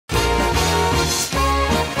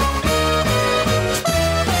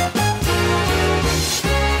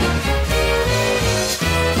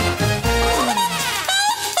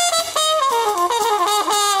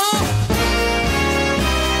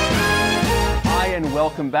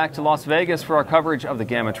welcome back to Las Vegas for our coverage of the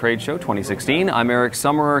GAMA Trade Show 2016. I'm Eric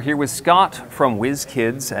Summerer here with Scott from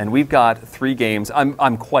Wizkids, and we've got 3 games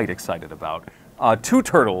I'm quite excited about. 2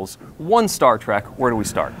 Turtles, 1 Star Trek. Where do we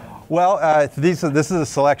start? Well, this is a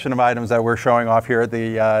selection of items that we're showing off here at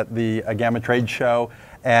the GAMA Trade Show.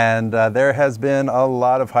 And there has been a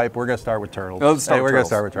lot of hype. We're going to start with Turtles. We're going to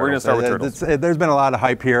start with Turtles. There's been a lot of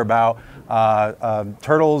hype here about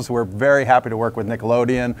Turtles. We're very happy to work with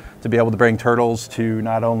Nickelodeon to be able to bring Turtles to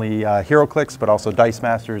not only HeroClix, but also Dice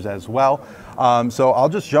Masters as well. So I'll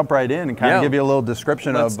just jump right in and kind of give you a little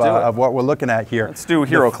description of what we're looking at here. Let's do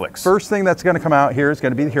HeroClix. First thing that's going to come out here is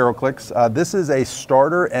going to be the HeroClix. This is a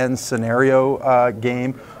starter and scenario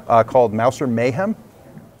game called Mouser Mayhem.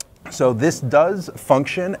 So this does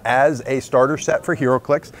function as a starter set for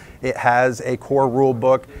HeroClix. It has a core rule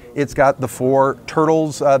book. It's got the 4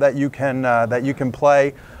 turtles that you can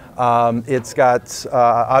play. It's got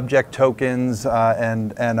object tokens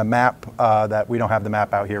and a map that we don't have the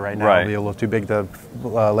map out here right now. It'll be a little too big to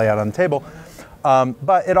lay out on the table.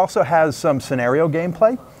 But it also has some scenario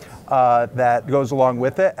gameplay that goes along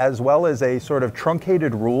with it, as well as a sort of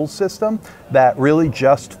truncated rules system that really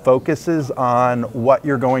just focuses on what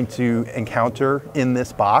you're going to encounter in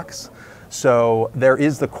this box. So there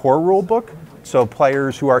is the core rule book, so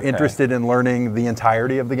players who are interested in learning the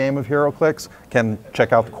entirety of the game of HeroClix can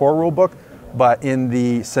check out the core rule book. But in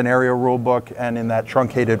the scenario rule book and in that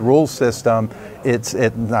truncated rules system, it's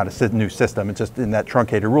not a new system. It's just in that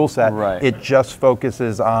truncated rule set. It just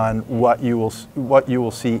focuses on what you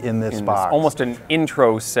will see in this box. Almost an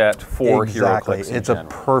intro set for HeroClix. It's a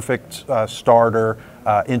perfect starter,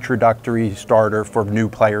 introductory starter for new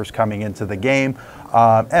players coming into the game.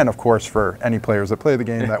 And of course for any players that play the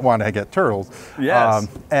game that want to get Turtles. Yes.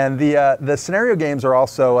 And the scenario games are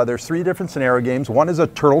also, there's 3 different scenario games. One is a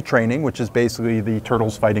turtle training, which is basically the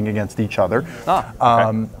turtles fighting against each other.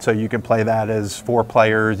 So you can play that as 4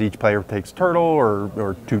 players, each player takes a turtle,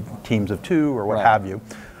 or 2 teams of 2, or what have you.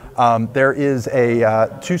 There is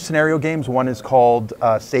 2 scenario games. One is called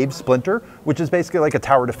Save Splinter, which is basically like a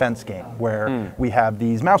tower defense game where we have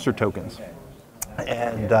these Mouser tokens.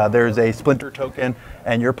 And there's a Splinter token,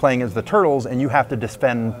 and you're playing as the Turtles, and you have to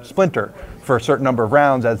defend Splinter for a certain number of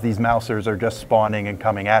rounds as these Mousers are just spawning and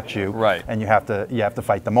coming at you, and you have to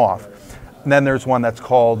fight them off. And then there's one that's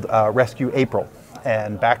called Rescue April,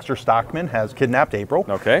 and Baxter Stockman has kidnapped April,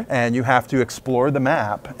 and you have to explore the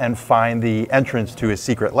map and find the entrance to his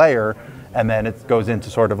secret lair. And then it goes into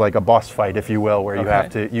sort of like a boss fight, if you will, where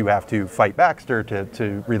you have to fight Baxter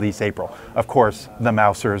to release April. Of course, the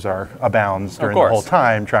Mousers are abounds during the whole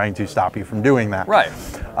time, trying to stop you from doing that.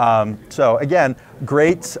 So again,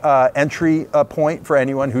 great entry point for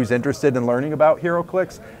anyone who's interested in learning about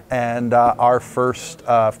HeroClix. And our first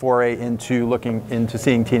foray into looking into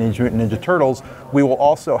seeing Teenage Mutant Ninja Turtles, we will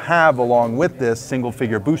also have, along with this,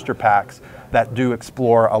 single-figure booster packs that do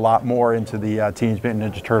explore a lot more into the Teenage Mutant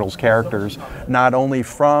Ninja Turtles characters, not only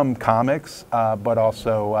from comics, but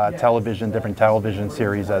also different television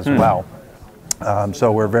series as well.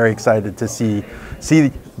 So we're very excited to see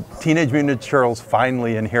Teenage Mutant Ninja Turtles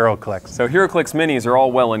finally in HeroClix. So HeroClix minis are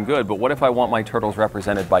all well and good, but what if I want my Turtles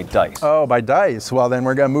represented by Dice? Oh, by Dice. Well, then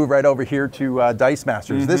we're going to move right over here to Dice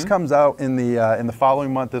Masters. This comes out in the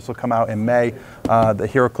following month. This will come out in May. The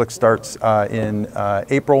HeroClix starts in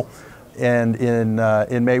April. And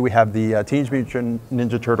in May, we have the Teenage Mutant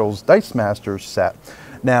Ninja Turtles Dice Masters set.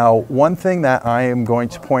 Now, one thing that I am going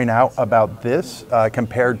to point out about this,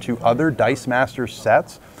 compared to other Dice Masters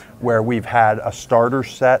sets, where we've had a starter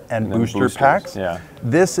set and booster packs,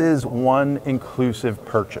 this is one inclusive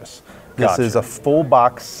purchase. This is a full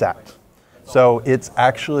box set. So it's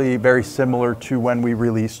actually very similar to when we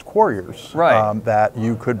released Quarriors, that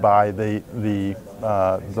you could buy the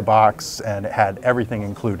box and it had everything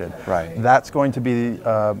included. That's going to be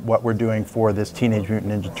what we're doing for this Teenage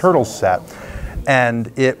Mutant Ninja Turtles set.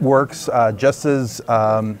 And it works just as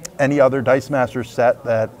any other Dice Masters set.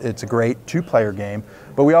 That it's a great 2-player game,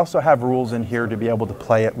 but we also have rules in here to be able to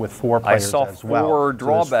play it with 4 players as well. I saw 4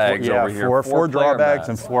 draw bags over here. 4 draw bags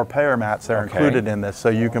and 4 player mats that are included in this, so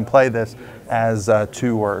you can play this as a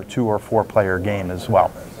 2 or 4-player game as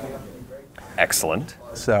well. Excellent.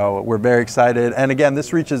 So we're very excited, and again,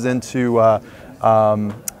 this reaches into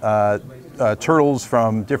Turtles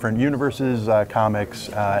from different universes, comics,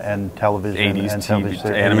 and television. 80s and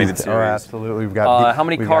television animated series. Oh, absolutely. We've got how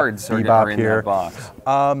many cards are in that box?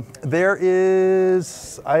 There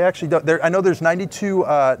is, I actually don't, I know there's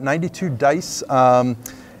 92 dice,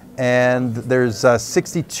 and there's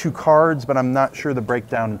 62 cards, but I'm not sure the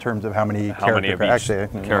breakdown in terms of how many character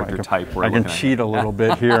type we're I can cheat a little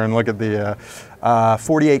bit here and look at the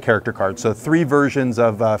 48 character cards. So 3 versions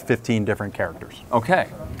of 15 different characters. Okay.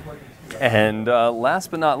 And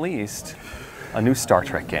last but not least, a new Star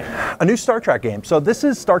Trek game. A new Star Trek game. So this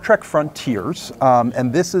is Star Trek Frontiers,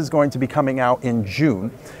 and this is going to be coming out in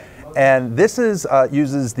June. And this is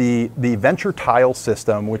uses the Venture Tile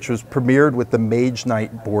system, which was premiered with the Mage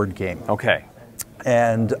Knight board game. Okay.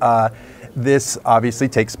 And this obviously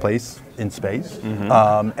takes place in space,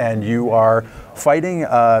 and you are fighting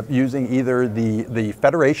using either the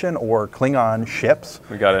Federation or Klingon ships.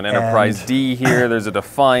 We got an Enterprise D here. There's a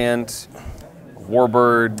Defiant,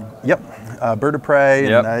 Warbird. Yep, Bird of Prey,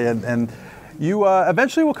 yep. and you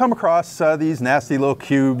eventually will come across these nasty little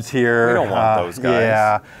cubes here. We don't want those guys.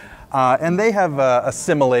 Yeah. And they have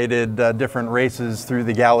assimilated different races through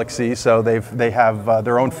the galaxy, so they have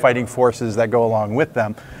their own fighting forces that go along with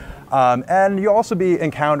them. And you'll also be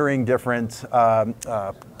encountering different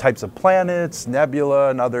types of planets,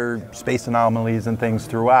 nebula, and other space anomalies and things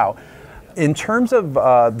throughout. In terms of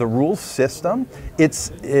the rules system,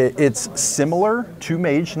 it's similar to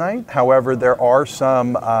Mage Knight. However, there are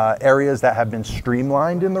some areas that have been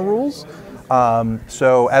streamlined in the rules.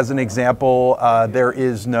 So as an example, there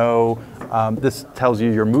is no, this tells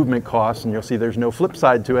you your movement costs, and you'll see there's no flip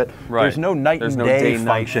side to it. Right. There's no night and day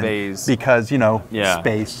function phase. because, you know,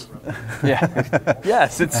 space. Yeah.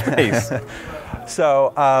 Yes, it's space.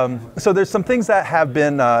 So, so there's some things that have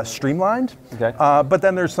been streamlined, okay. But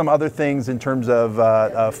then there's some other things in terms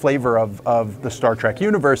of flavor of the Star Trek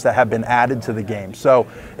universe that have been added to the game. So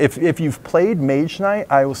if you've played Mage Knight,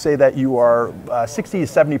 I will say that you are 60 to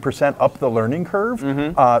 70% up the learning curve.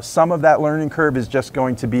 Some of that learning curve is just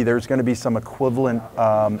going to be, there's going to be some equivalent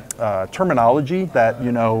terminology that,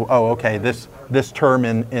 you know, oh, okay, this term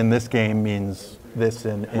in this game means this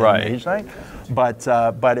in Mage Knight.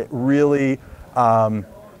 But it really,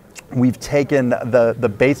 we've taken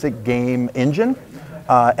the basic game engine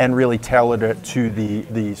and really tailored it to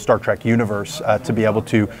the Star Trek universe to be able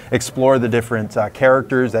to explore the different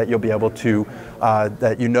characters that you'll be able to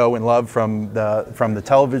that you know and love from the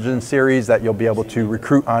television series that you'll be able to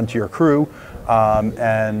recruit onto your crew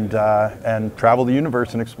and travel the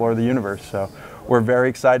universe and explore the universe. So we're very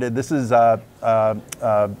excited. This is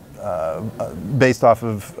based off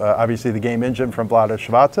of obviously the game engine from Vlaada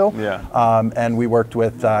Chvátil, and we worked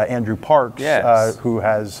with Andrew Parks, who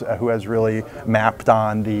has really mapped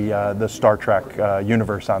on the Star Trek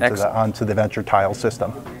universe onto the Venture Tile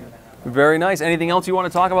system. Very nice. Anything else you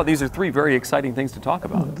want to talk about? These are 3 very exciting things to talk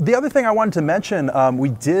about. The other thing I wanted to mention, we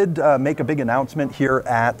did make a big announcement here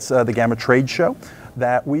at the GAMA Trade Show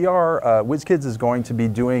that we are, Wizkids is going to be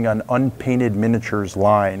doing an unpainted miniatures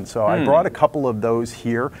line. So I brought a couple of those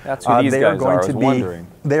here. That's who these guys are, I was wondering.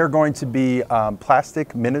 They are going to be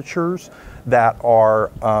plastic miniatures that are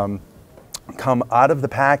come out of the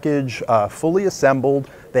package, fully assembled.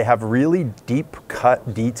 They have really deep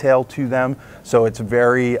cut detail to them, so it's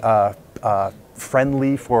very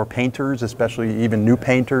friendly for painters, especially even new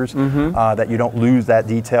painters, that you don't lose that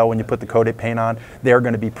detail when you put the coated paint on. They're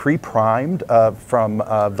going to be pre-primed from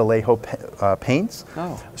Vallejo paints,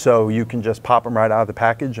 so you can just pop them right out of the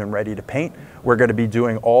package and ready to paint. We're going to be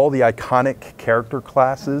doing all the iconic character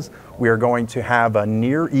classes. We are going to have a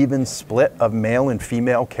near even split of male and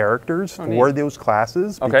female characters for those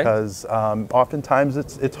classes because oftentimes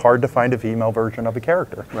it's hard to find a female version of a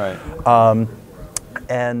character. Right.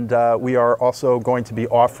 And we are also going to be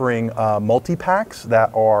offering multi-packs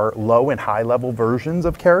that are low and high level versions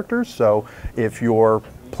of characters. So if you're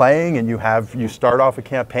playing and you start off a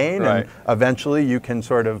campaign and eventually you can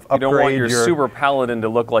sort of upgrade. You don't want your super paladin to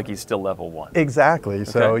look like he's still level 1. Exactly.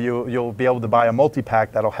 So you'll be able to buy a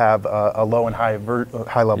multi-pack that'll have a low and high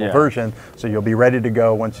level version. So you'll be ready to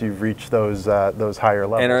go once you've reached those higher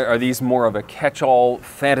levels. And are these more of a catch-all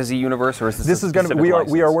fantasy universe, or is this is going to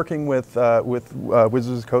we are working with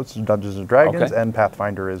Wizards of Coast, Dungeons and Dragons, and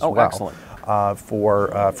Pathfinder as well. Excellent.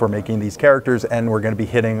 For making these characters, and we're going to be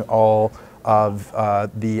hitting all of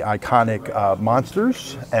the iconic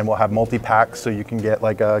monsters, and we'll have multi-packs, so you can get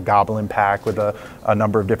like a goblin pack with a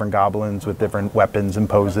number of different goblins with different weapons and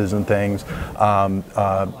poses and things.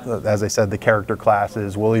 As I said, the character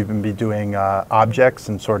classes, we'll even be doing objects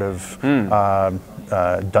and sort of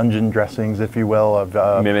dungeon dressings, if you will,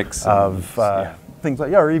 of mimics of things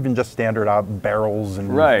like, or even just standard barrels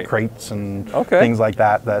and crates and things like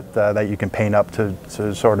that you can paint up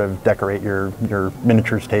to sort of decorate your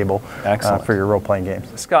miniatures table for your role-playing games.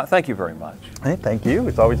 Scott, thank you very much. Hey, thank you.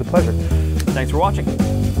 It's always a pleasure. Thanks for watching.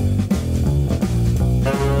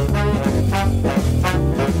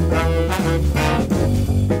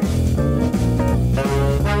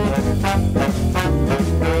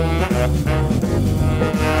 Bye.